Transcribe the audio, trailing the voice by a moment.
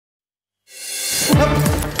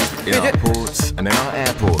In our ports and in our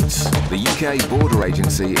airports, the UK Border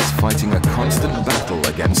Agency is fighting a constant battle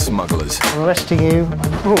against smugglers. I'm arresting you.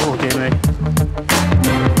 Oh, dear me.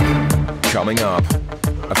 Coming up,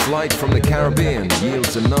 a flight from the Caribbean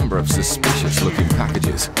yields a number of suspicious-looking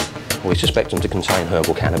packages. We suspect them to contain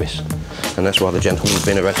herbal cannabis, and that's why the gentleman's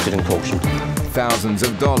been arrested and cautioned. Thousands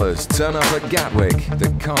of dollars turn up at Gatwick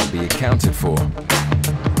that can't be accounted for.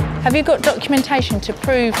 Have you got documentation to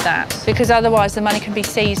prove that? Because otherwise the money can be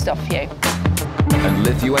seized off you. And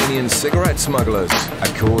Lithuanian cigarette smugglers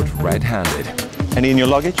are caught red-handed. Any in your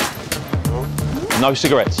luggage? No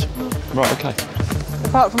cigarettes? Right, OK.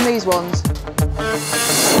 Apart from these ones.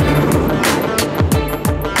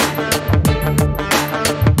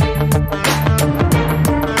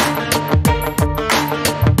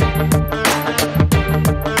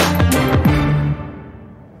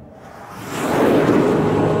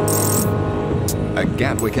 At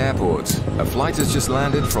Gatwick Airport, a flight has just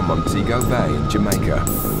landed from Montego Bay in Jamaica.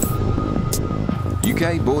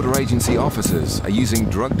 UK Border Agency officers are using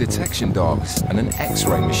drug detection dogs and an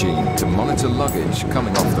X-ray machine to monitor luggage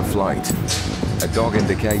coming off the flight. A dog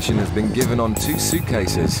indication has been given on 2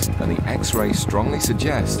 suitcases, and the X-ray strongly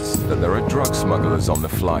suggests that there are drug smugglers on the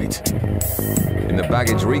flight. In the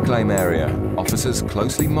baggage reclaim area, officers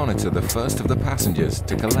closely monitor the first of the passengers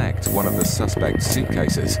to collect one of the suspect's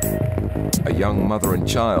suitcases. A young mother and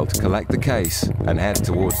child collect the case and head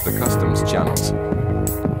towards the customs channels.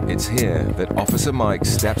 It's here that Officer Mike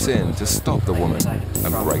steps in to stop the woman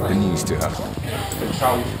and break the news to her.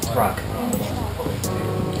 Controlled drug.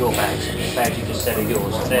 Your bags. The bags you just said are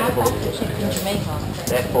yours.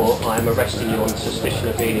 Therefore, I am arresting you on suspicion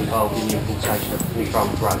of being involved in the importation of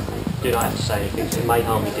controlled drug. Do not have to say anything, so it may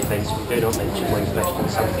harm your defence. Do not mention when questioned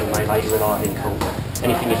something may later rely in court.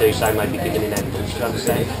 Anything you do so may be given in evidence. Do you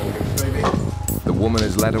understand? The woman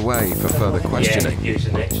is led away for further questioning,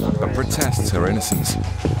 but protests her innocence.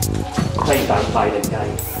 Please don't play the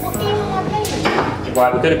game.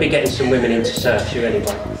 Right, we're going to be getting some women in to search you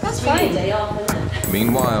anyway. That's fine.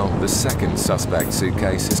 Meanwhile, the second suspect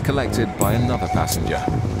suitcase is collected by another passenger.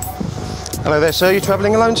 Hello there, sir. You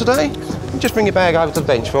travelling alone today? Just bring your bag over to the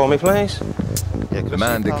bench for me, please. The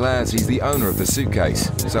man declares he's the owner of the suitcase,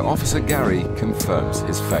 so Officer Gary confirms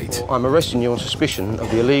his fate. I'm arresting you on suspicion of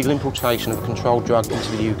the illegal importation of a controlled drug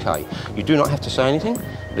into the UK. You do not have to say anything,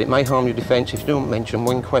 but it may harm your defence if you don't mention,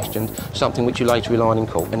 when questioned, something which you later rely on in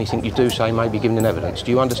court. Anything you do say may be given in evidence.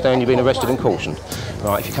 Do you understand you've been arrested and cautioned?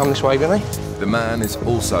 Right, if you come this way with me. The man is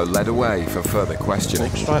also led away for further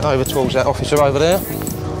questioning. Straight over towards that officer over there.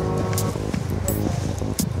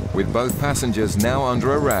 With both passengers now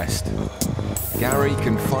under arrest, Gary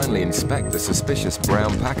can finally inspect the suspicious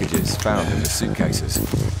brown packages found in the suitcases.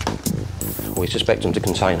 We suspect them to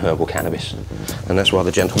contain herbal cannabis, and that's why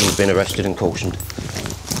the gentleman's been arrested and cautioned.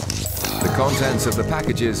 The contents of the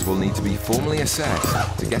packages will need to be formally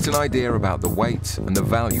assessed to get an idea about the weight and the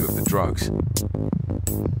value of the drugs.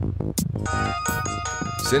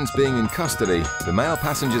 Since being in custody, the male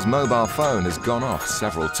passenger's mobile phone has gone off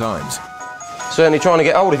several times. Certainly trying to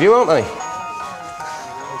get hold of you, aren't they?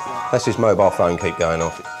 That's his mobile phone keep going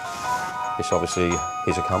off. It's obviously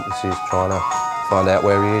his accomplices trying to find out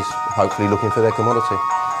where he is, hopefully looking for their commodity,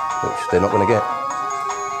 which they're not going to get.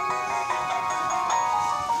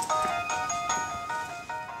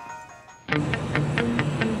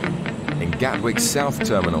 In Gatwick's South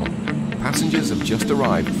Terminal, passengers have just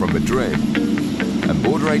arrived from Madrid, and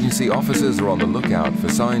border agency officers are on the lookout for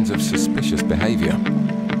signs of suspicious behaviour.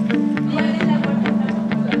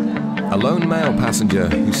 A lone male passenger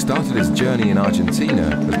who started his journey in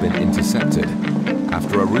Argentina has been intercepted.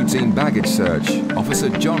 After a routine baggage search, Officer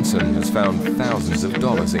Johnson has found thousands of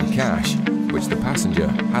dollars in cash, which the passenger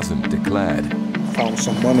hasn't declared. Found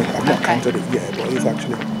some money. I've not counted it yet, but he's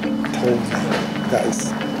actually told me that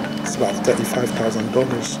it's about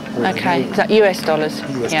 $35,000. Okay, is that US dollars?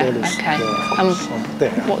 US yeah, dollars. Okay.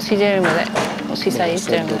 What's he doing with it? What's he say he's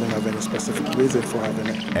doing? I don't have any specific reason for having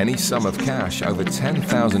it. Any sum of cash over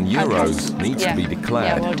 10,000 euros needs to be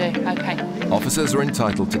declared. Yeah, will do. Okay. Officers are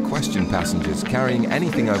entitled to question passengers carrying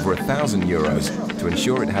anything over 1,000 euros to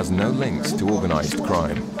ensure it has no links to organised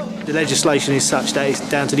crime. The legislation is such that it's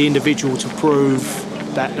down to the individual to prove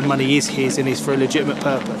that the money is his and is for a legitimate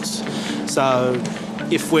purpose. So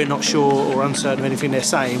if we're not sure or uncertain of anything they're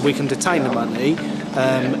saying, we can detain the money,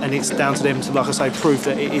 and it's down to them to, like I say, prove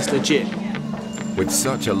that it is legit. With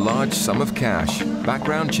such a large sum of cash,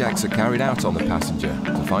 background checks are carried out on the passenger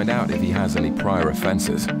to find out if he has any prior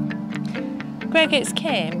offences. Greg, it's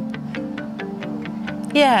Kim.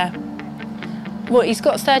 Yeah. Well, he's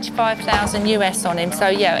got 35,000 US on him, so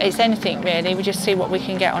yeah, it's anything really. We just see what we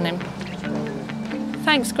can get on him.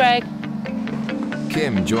 thanks, Greg.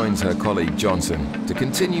 Kim joins her colleague Johnson to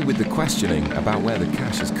continue with the questioning about where the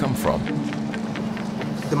cash has come from.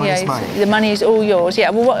 The money is mine. The money is all yours. Yeah.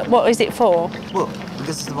 Well, what is it for? Well,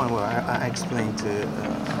 this is the one where I explained to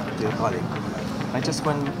your colleague. I just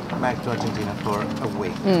went back to Argentina for a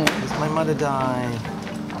week. Because my mother died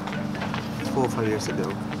 4 or 5 years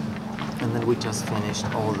ago, and then we just finished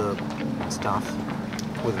all the stuff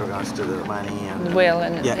with regards to the money and The will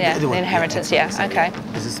and the inheritance. Yeah. Okay.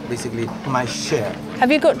 This is basically my share.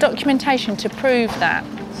 Have you got documentation to prove that?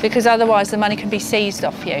 Because otherwise the money can be seized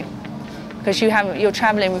off you. Because you're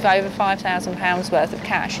travelling with over £5,000 worth of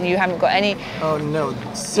cash and you haven't got any... Oh no,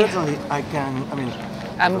 certainly I can, I mean...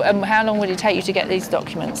 And how long would it take you to get these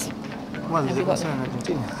documents? Well, they're in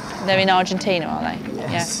Argentina. They're in Argentina, are they?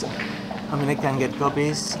 Yes. Yeah. I mean, I can get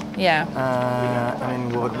copies. Yeah. I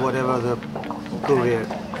mean, whatever the courier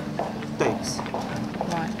takes.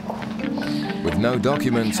 With no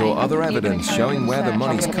documents or other evidence showing where the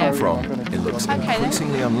money's come from, it looks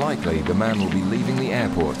increasingly unlikely the man will be leaving the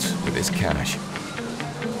airport with his cash.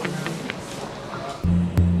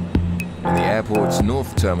 In the airport's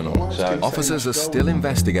North Terminal, officers are still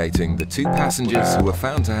investigating the 2 passengers who were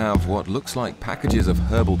found to have what looks like packages of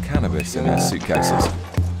herbal cannabis in their suitcases.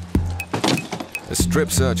 A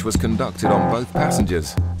strip search was conducted on both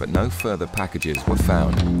passengers, but no further packages were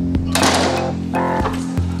found.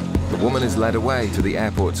 The woman is led away to the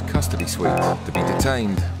airport's custody suite to be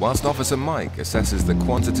detained, whilst Officer Mike assesses the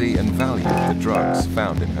quantity and value of the drugs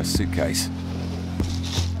found in her suitcase.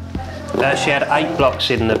 She had 8 blocks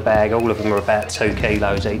in the bag, all of them are about 2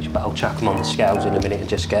 kilos each, but I'll chuck them on the scales in a minute and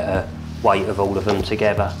just get a weight of all of them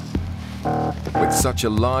together. With such a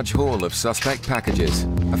large haul of suspect packages,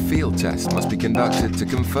 a field test must be conducted to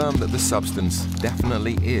confirm that the substance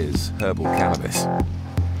definitely is herbal cannabis.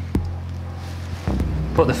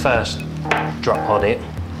 Put the first drop on it,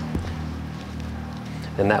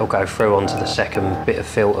 then that will go through onto the second bit of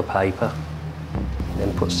filter paper.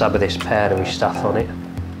 Then put some of this powdery stuff on it.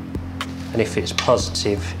 And if it's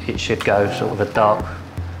positive, it should go sort of a dark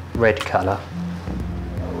red colour.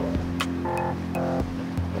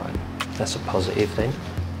 Right, that's a positive then.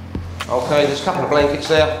 Okay, there's a couple of blankets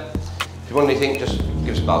there. If you want anything, just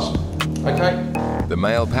give us a buzz. Okay? The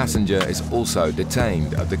male passenger is also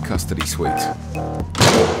detained at the custody suite.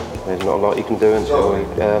 There's not a lot you can do until he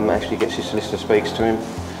actually gets his solicitor, speaks to him.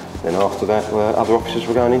 Then after that, other officers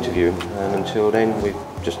will go and interview him. And until then, we're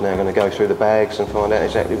just now going to go through the bags and find out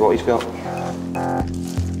exactly what he's got.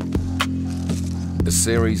 A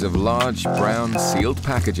series of large, brown, sealed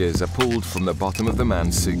packages are pulled from the bottom of the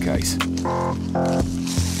man's suitcase.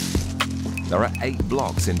 There are 8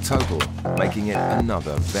 blocks in total, making it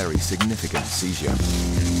another very significant seizure.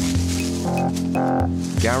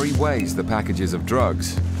 Gary weighs the packages of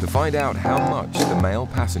drugs to find out how much the male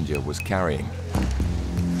passenger was carrying.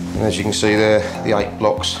 And as you can see there, the 8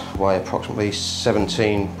 blocks weigh approximately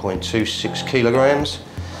 17.26 kilograms.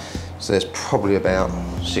 So there's probably about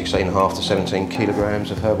 16.5 to 17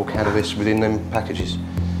 kilograms of herbal cannabis within them packages.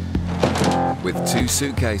 With 2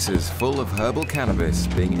 suitcases full of herbal cannabis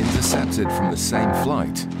being intercepted from the same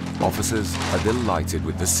flight, officers are delighted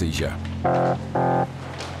with the seizure.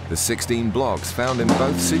 The 16 blocks found in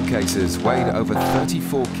both suitcases weighed over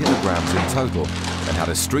 34 kilograms in total and had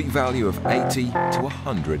a street value of £80,000 to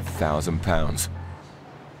 £100,000.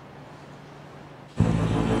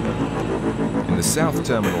 In the South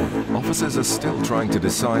Terminal, officers are still trying to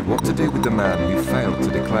decide what to do with the man who failed to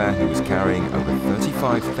declare he was carrying over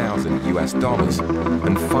 $35,000 US and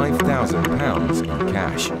 £5,000 in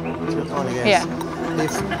cash. Yeah.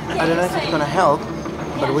 I don't know if it's going to help,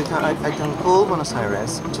 but I can call Buenos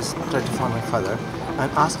Aires, just try to find my father,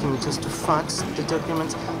 and ask him just to fax the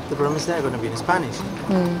documents. The problem is they're going to be in Spanish.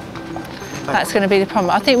 That's going to be the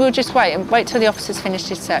problem. I think we'll just wait till the officer's finished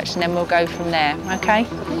his search and then we'll go from there, okay?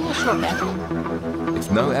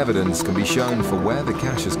 If no evidence can be shown for where the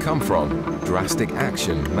cash has come from, drastic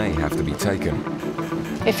action may have to be taken.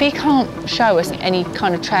 If he can't show us any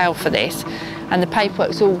kind of trail for this and the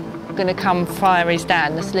paperwork's all going to come via his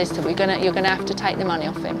dad, the solicitor, you're going to have to take the money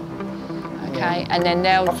off him, okay? And then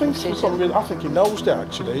they'll... I think he knows that,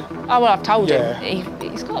 actually. Oh, well, I've told him.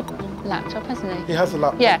 He's got a laptop, hasn't he? He has a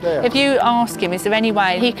laptop, yeah. there. If you ask him, is there any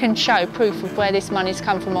way he can show proof of where this money's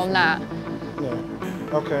come from on that? Yeah.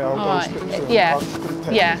 Okay, I'll All go speak to him.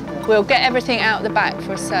 Yeah. We'll get everything out the back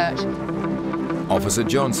for a search. Officer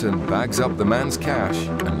Johnson bags up the man's cash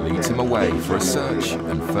and leads him away for a search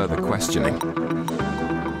and further questioning.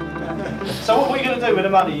 So what are you going to do with the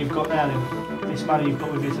money you've got now then? This money you've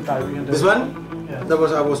got with you today, what are you going to do? This one?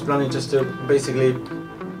 Yeah. I was planning just to basically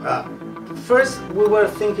first we were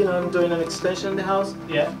thinking on doing an extension in the house.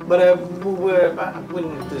 Yeah. But we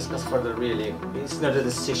didn't discuss further really. It's not a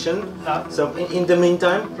decision. No. So in the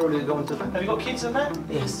meantime, probably going to. Have you got kids in that?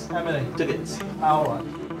 Yes. How many? 2 kids. Oh, all right.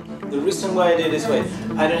 The reason why I did this way,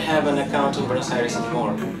 I don't have an account in Buenos Aires anymore.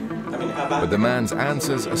 I mean, But the man's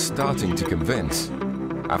answers are starting to convince.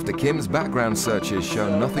 After Kim's background searches show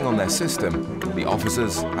nothing on their system, the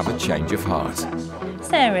officers have a change of heart.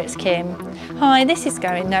 Sarah, it's Kim. Hi, this is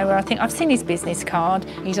going nowhere. I think I've seen his business card.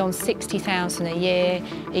 He's on 60,000 a year.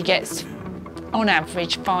 He gets, on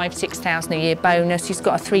average, 6,000 a year bonus. He's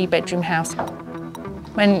got a 3-bedroom house.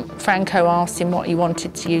 When Franco asked him what he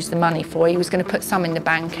wanted to use the money for, he was going to put some in the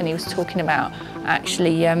bank, and he was talking about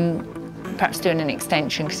actually perhaps doing an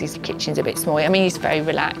extension because his kitchen's a bit small. I mean, he's very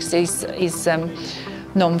relaxed. His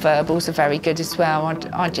non-verbals are very good as well.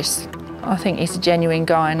 I think he's a genuine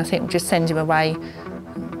guy, and I think we'll just send him away.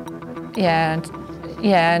 Yeah,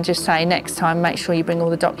 and just say next time, make sure you bring all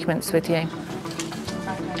the documents with you.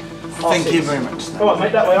 Thank you very much. All right,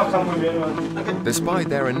 mate, that way I'll come with you anyway. Despite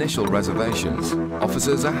their initial reservations,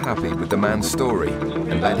 officers are happy with the man's story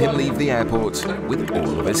and let him leave the airport with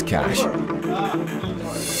all of his cash.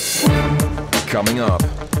 Coming up,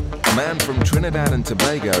 a man from Trinidad and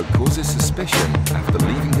Tobago causes suspicion after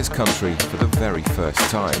leaving his country for the very first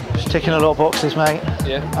time. Just ticking a lot of boxes, mate.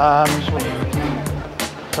 Yeah.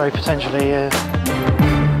 Very potentially.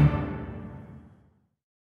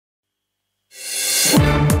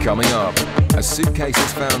 Coming up, a suitcase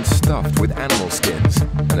is found stuffed with animal skins,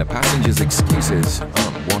 and the passenger's excuses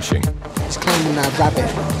aren't washing. It's claiming they're rabbit,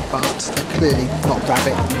 but they're clearly not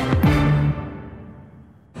rabbit.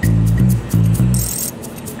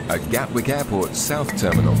 At Gatwick Airport South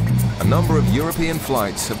Terminal, a number of European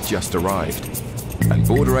flights have just arrived, and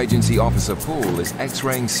Border Agency Officer Paul is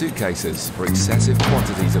x-raying suitcases for excessive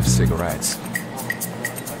quantities of cigarettes.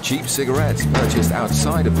 Cheap cigarettes purchased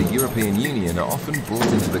outside of the European Union are often brought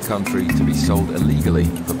into the country to be sold illegally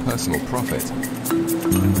for personal profit.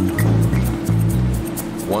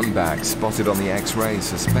 One bag spotted on the X-ray is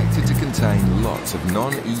suspected to contain lots of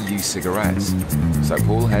non-EU cigarettes, so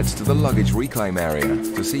Paul heads to the luggage reclaim area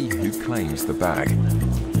to see who claims the bag.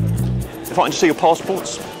 If I can just see your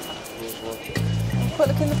passports. Quick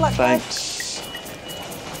look in the black bag. Thanks.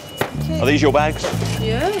 Are these your bags?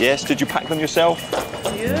 Yeah. Yes. Did you pack them yourself?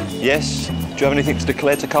 Yeah. Yes. Do you have anything to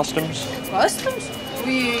declare to customs? Customs?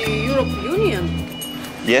 We Europe Union.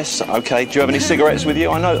 Yes. Okay. Do you have any cigarettes with you?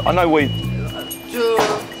 I know we.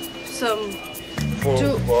 Some.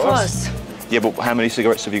 For us. Yeah, but how many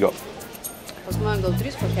cigarettes have you got?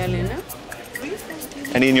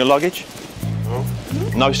 Any in your luggage? No.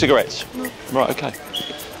 No cigarettes? No. Right. Okay.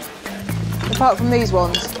 Apart from these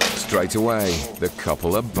ones. Straight away, the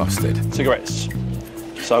couple are busted. Cigarettes.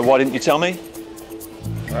 So why didn't you tell me?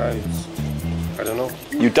 I don't know.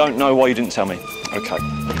 You don't know why you didn't tell me? Okay.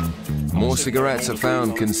 More cigarettes are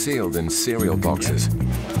found concealed in cereal boxes.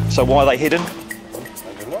 So why are they hidden? I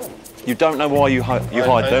don't know. You don't know why you hide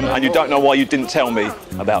them, and you don't know why you didn't tell me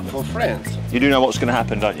about them. For friends. You do know what's going to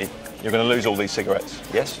happen, don't you? You're going to lose all these cigarettes,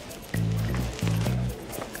 yes?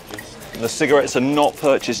 The cigarettes are not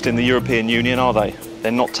purchased in the European Union, are they?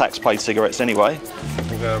 They're not tax-paid cigarettes anyway.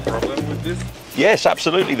 Is there a problem with this? Yes,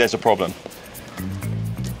 absolutely there's a problem.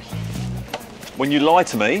 When you lie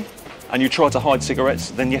to me and you try to hide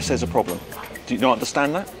cigarettes, then yes, there's a problem. Do you not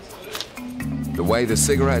understand that? The way the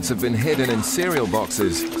cigarettes have been hidden in cereal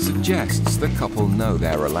boxes suggests the couple know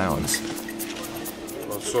their allowance.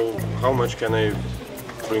 So how much can I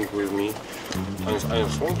bring with me? I am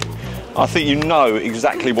smoking. I think you know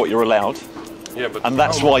exactly what you're allowed. Yeah, but and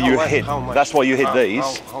that's why you hid. That's why you hid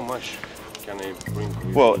these. How much can I bring with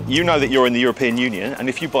me? Well, you know that you're in the European Union, and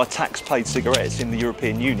if you buy tax-paid cigarettes in the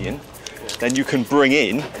European Union, then you can bring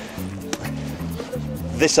in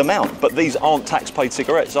this amount. But these aren't tax-paid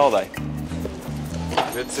cigarettes, are they?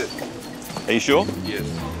 That's it. Are you sure? Yes.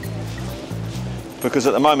 Because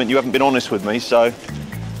at the moment you haven't been honest with me, so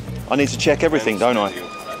I need to check everything, don't I?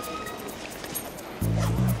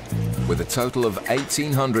 With a total of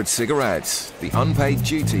 1,800 cigarettes, the unpaid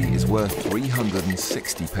duty is worth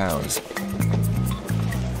 £360.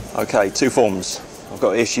 Okay, 2 forms. I've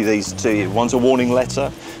got to issue these to you. One's a warning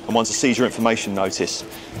letter and one's a seizure information notice.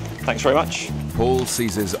 Thanks very much. Paul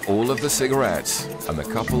seizes all of the cigarettes and the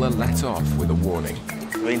couple are let off with a warning.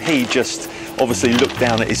 I mean, he just obviously looked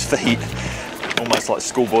down at his feet, almost like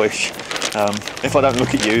schoolboyish. If I don't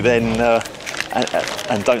look at you then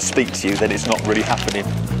and don't speak to you, then it's not really happening.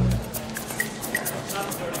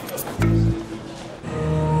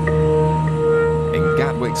 In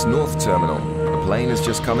Gatwick's North Terminal, a plane has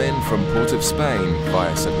just come in from Port of Spain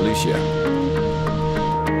via St. Lucia.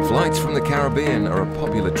 Flights from the Caribbean are a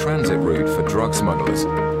popular transit route for drug smugglers,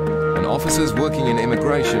 and officers working in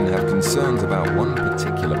immigration have concerns about one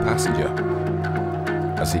particular passenger.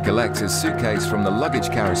 As he collects his suitcase from the luggage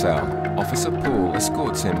carousel, Officer Paul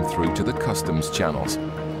escorts him through to the customs channels. Do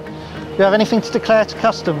you have anything to declare to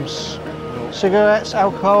customs? No. Cigarettes,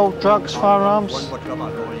 alcohol, drugs, firearms?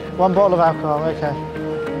 One bottle of alcohol, okay.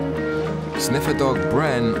 Sniffer dog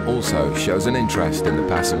Bren also shows an interest in the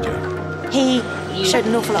passenger. He showed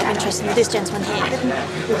an awful lot of interest in this gentleman here.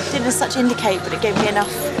 Didn't as such indicate, but it gave me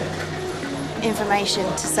enough information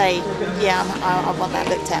to say, yeah, I want that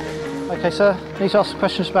looked at. Okay, sir, I need to ask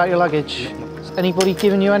questions about your luggage. Has anybody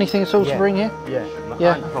given you anything at all to bring here?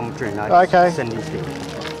 Yeah, from Trinidad. Okay. Sending things.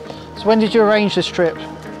 So when did you arrange this trip?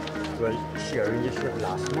 Well, she arranged this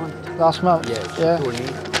last month. Last month? Yeah, she told me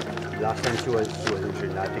last time she was in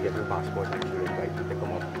Trinidad to get her passport and she was invited to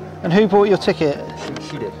come up. And who bought your ticket?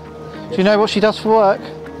 She did. Do you know what she does for work?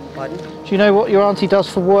 Pardon? Do you know what your auntie does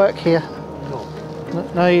for work here? No.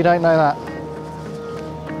 No, you don't know that.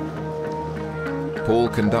 Paul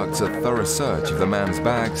conducts a thorough search of the man's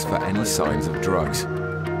bags for any signs of drugs.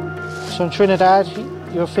 So in Trinidad,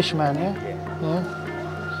 you're a fisherman, yeah? Yeah.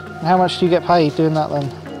 And how much do you get paid doing that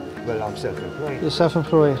then? Well, I'm self-employed. You're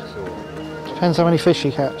self-employed? So depends how many fish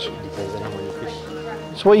you catch. Depends on how many fish.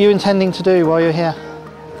 So what are you intending to do while you're here?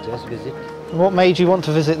 Just visit. And what made you want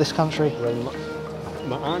to visit this country? Well,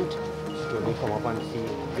 my aunt told me come up and see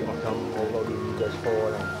the autumn, how the leaves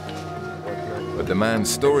fall and whatnot. But the man's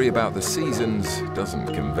story about the seasons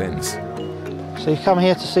doesn't convince. So you've come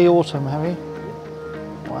here to see autumn, have you?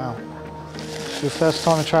 Wow. It's your first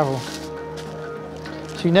time of travel.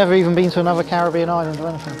 So you've never even been to another Caribbean island or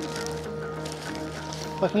anything?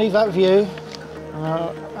 I can leave that with you, and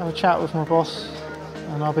I'll have a chat with my boss,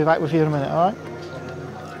 and I'll be back with you in a minute, all right?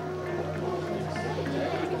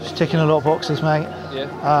 Just ticking a lot of boxes, mate.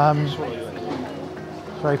 Yeah.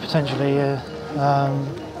 Very potentially,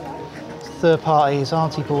 third party, his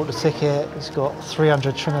auntie bought the ticket, he's got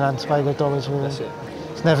 300 Trinidad and Tobago dollars with him. That's it.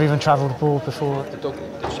 He's never even travelled abroad before. The dog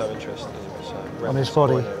did show interest in him, so on his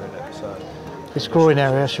body. This groin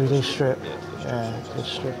area, should we do strip? Yeah, good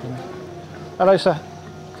stripping. Hello, sir.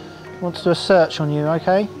 I want to do a search on you,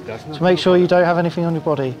 okay? To make sure you don't have anything on your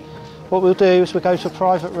body. What we'll do is we'll go to a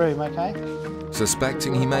private room, okay?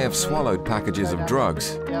 Suspecting he may have swallowed packages of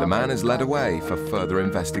drugs, the man is led away for further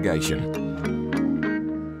investigation.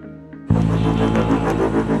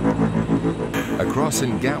 Across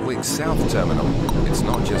in Gatwick's South Terminal, it's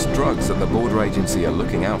not just drugs that the border agency are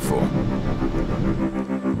looking out for.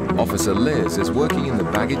 Officer Liz is working in the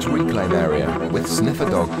baggage reclaim area with sniffer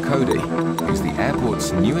dog Cody, who's the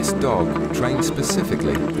airport's newest dog trained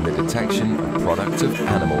specifically in the detection of products of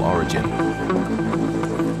animal origin.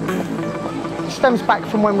 It stems back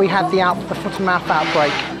from when we had the foot and mouth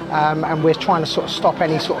outbreak, and we're trying to sort of stop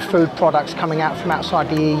any sort of food products coming out from outside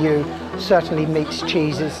the EU, certainly meats,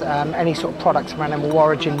 cheeses, any sort of products of animal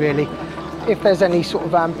origin really. If there's any sort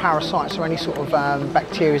of parasites or any sort of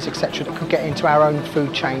bacteria, etc., that could get into our own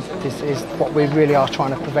food chain, this is what we really are trying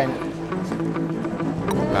to prevent.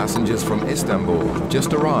 Passengers from Istanbul have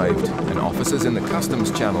just arrived, and officers in the customs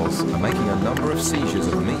channels are making a number of seizures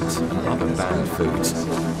of meat and other banned foods.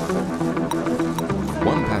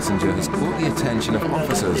 One passenger has caught the attention of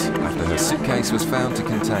officers after her suitcase was found to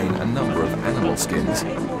contain a number of animal skins.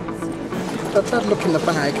 I've had a look in the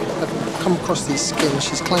bag, I've come across these skins.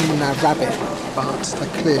 She's claiming they're rabbit, but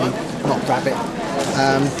they're clearly not rabbit.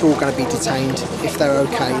 They're all going to be detained. If they're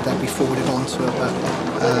okay, they'll be forwarded on to her, but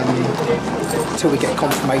until we get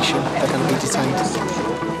confirmation, they're going to be detained.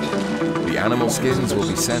 The animal skins will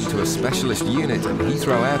be sent to a specialist unit at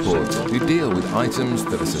Heathrow Airport who deal with items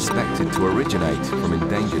that are suspected to originate from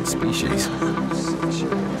endangered species.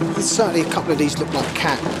 Certainly a couple of these look like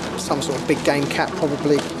cat, some sort of big game cat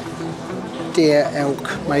probably. Deer,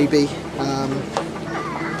 elk, maybe,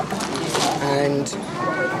 and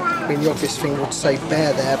I mean the obvious thing would say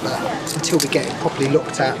bear there, but until we get it properly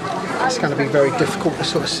looked at, it's going to be very difficult to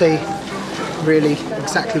sort of see really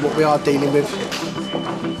exactly what we are dealing with.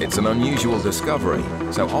 It's an unusual discovery,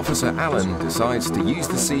 so Officer Allen decides to use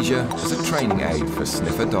the seizure as a training aid for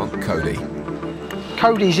sniffer dog Cody.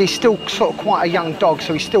 He's still sort of quite a young dog,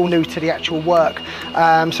 so he's still new to the actual work.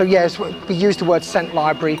 So yes, we use the word scent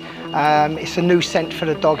library. It's a new scent for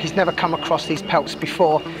the dog. He's never come across these pelts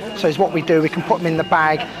before. So it's what we do, we can put him in the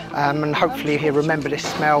bag and hopefully he'll remember this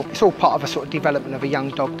smell. It's all part of a sort of development of a young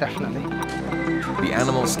dog, definitely. The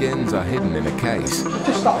animal skins are hidden in a case.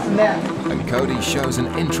 Just start from there. And Cody shows an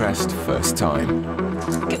interest first time.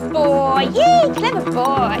 Good boy, yay, clever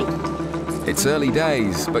boy. It's early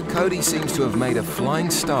days, but Cody seems to have made a flying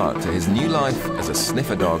start to his new life as a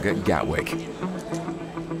sniffer dog at Gatwick.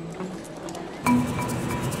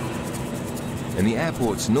 In the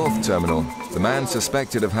airport's North Terminal, the man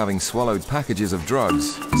suspected of having swallowed packages of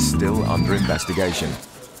drugs is still under investigation.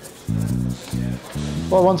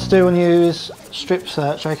 What I want to do on you is strip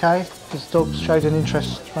search, okay? Because the dog showed an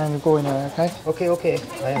interest around the groin area, okay? Okay,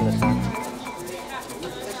 I understand.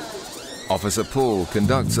 Officer Paul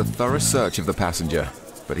conducts a thorough search of the passenger,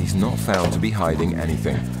 but he's not found to be hiding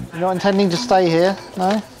anything. You're not intending to stay here,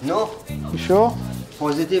 no? No. You sure?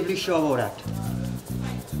 Positively sure about that.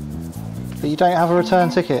 But you don't have a return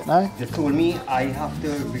ticket, no? They told me I have to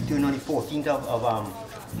return on the 14th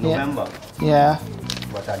of November. Yeah.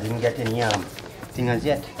 But I didn't get any thing as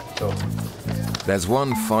yet, so... There's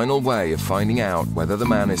one final way of finding out whether the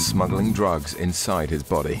man is smuggling drugs inside his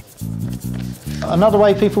body. Another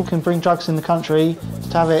way people can bring drugs in the country is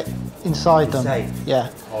to have it inside them. Yeah.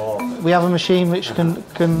 Oh. We have a machine which can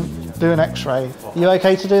do an X-ray. You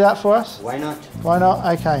okay to do that for us? Why not? Why not?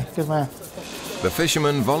 Okay, good man. The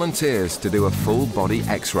fisherman volunteers to do a full body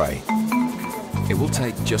X-ray. It will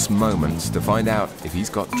take just moments to find out if he's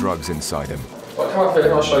got drugs inside him. Right, come up here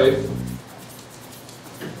and I'll show you.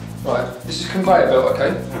 Right, this is conveyor belt,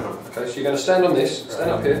 okay? Okay, so you're going to stand on this, stand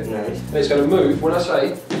up here, and it's going to move when I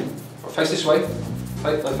say, face this way,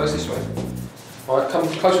 no, face this way. Alright, come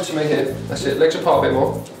closer to me here, that's it, legs apart a bit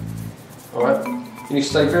more. Alright, you need to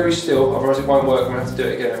stay very still, otherwise it won't work and we'll have to do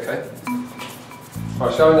it again, okay?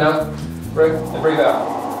 Alright, so now, breathe, and breathe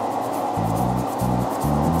out.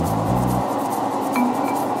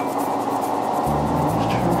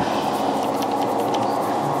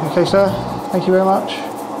 Okay, sir, thank you very much.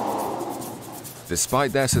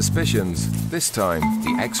 Despite their suspicions, this time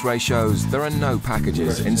the X-ray shows there are no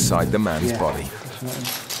packages inside the man's body.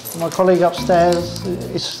 My colleague upstairs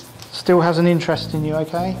still has an interest in you,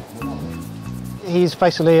 okay? He's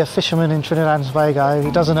basically a fisherman in Trinidad and Tobago.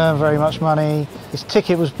 He doesn't earn very much money. His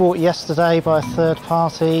ticket was bought yesterday by a third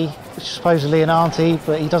party, which is supposedly an auntie,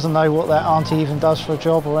 but he doesn't know what that auntie even does for a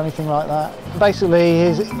job or anything like that. Basically,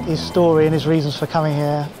 his story and his reasons for coming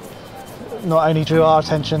here not only drew our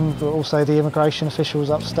attention, but also the immigration officials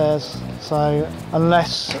upstairs. So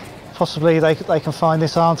unless possibly they can find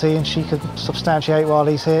this auntie and she could substantiate why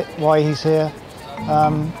he's here,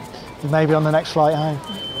 he may be on the next flight home.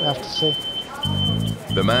 We'll have to see.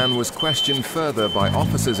 The man was questioned further by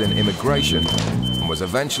officers in immigration and was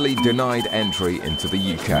eventually denied entry into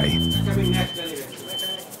the UK.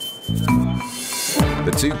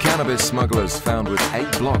 The two cannabis smugglers, found with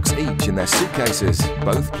 8 blocks each in their suitcases,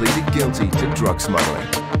 both pleaded guilty to drug smuggling.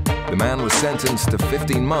 The man was sentenced to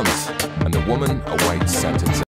 15 months and the woman awaits sentencing.